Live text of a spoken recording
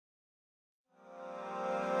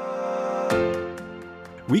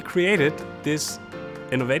We created this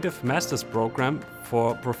innovative master's program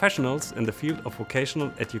for professionals in the field of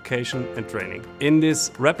vocational education and training. In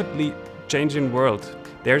this rapidly changing world,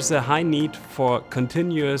 there's a high need for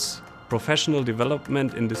continuous professional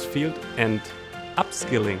development in this field, and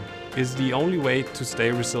upskilling is the only way to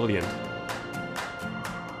stay resilient.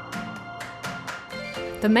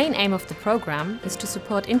 The main aim of the program is to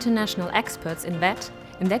support international experts in VET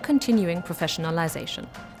in their continuing professionalization.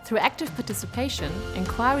 Through active participation,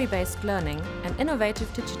 inquiry-based learning and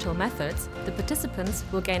innovative digital methods, the participants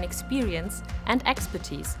will gain experience and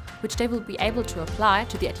expertise which they will be able to apply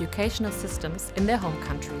to the educational systems in their home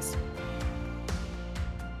countries.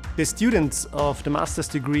 The students of the master's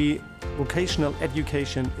degree Vocational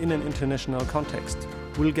Education in an International Context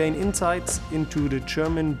will gain insights into the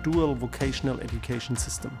German dual vocational education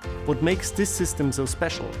system. What makes this system so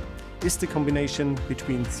special is the combination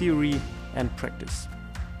between theory and practice.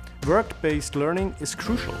 Work-based learning is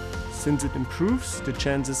crucial since it improves the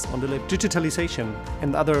chances on the lab. Digitalization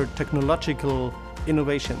and other technological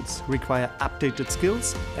innovations require updated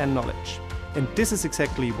skills and knowledge. And this is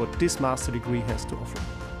exactly what this master degree has to offer.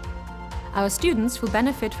 Our students will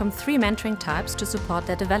benefit from 3 mentoring types to support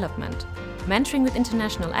their development: mentoring with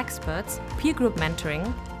international experts, peer group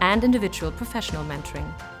mentoring, and individual professional mentoring.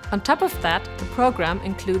 On top of that, the program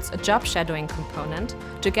includes a job shadowing component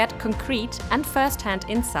to get concrete and first-hand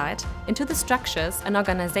insight into the structures and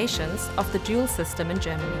organizations of the dual system in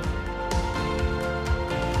Germany.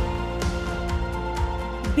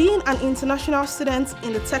 Being an international student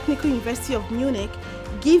in the Technical University of Munich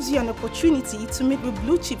gives you an opportunity to meet with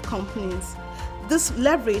blue-chip companies. This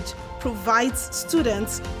leverage provides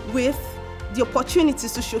students with the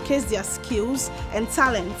opportunities to showcase their skills and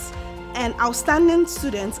talents, and outstanding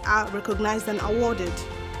students are recognized and awarded.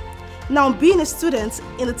 Now, being a student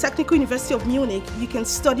in the Technical University of Munich, you can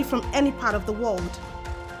study from any part of the world.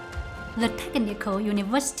 The Technical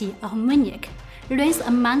University of Munich ranks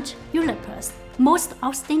among Europe's most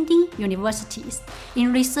outstanding universities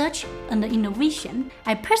in research and innovation.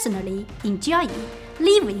 I personally enjoy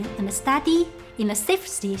living and studying in the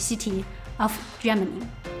safety city of Germany,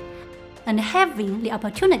 and having the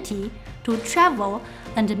opportunity to travel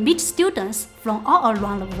and meet students from all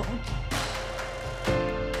around the world.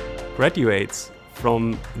 Graduates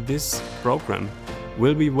from this program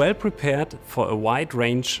will be well prepared for a wide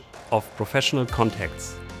range of professional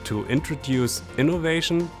contacts to introduce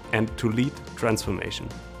innovation and to lead transformation.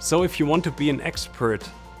 So if you want to be an expert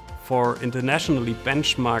for internationally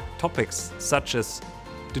benchmarked topics such as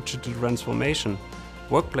digital transformation,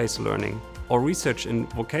 workplace learning, or research in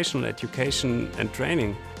vocational education and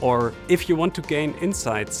training, or if you want to gain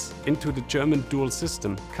insights into the German dual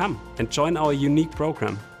system, come and join our unique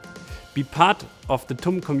program. Be part of the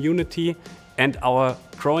TUM community and our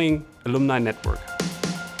growing alumni network.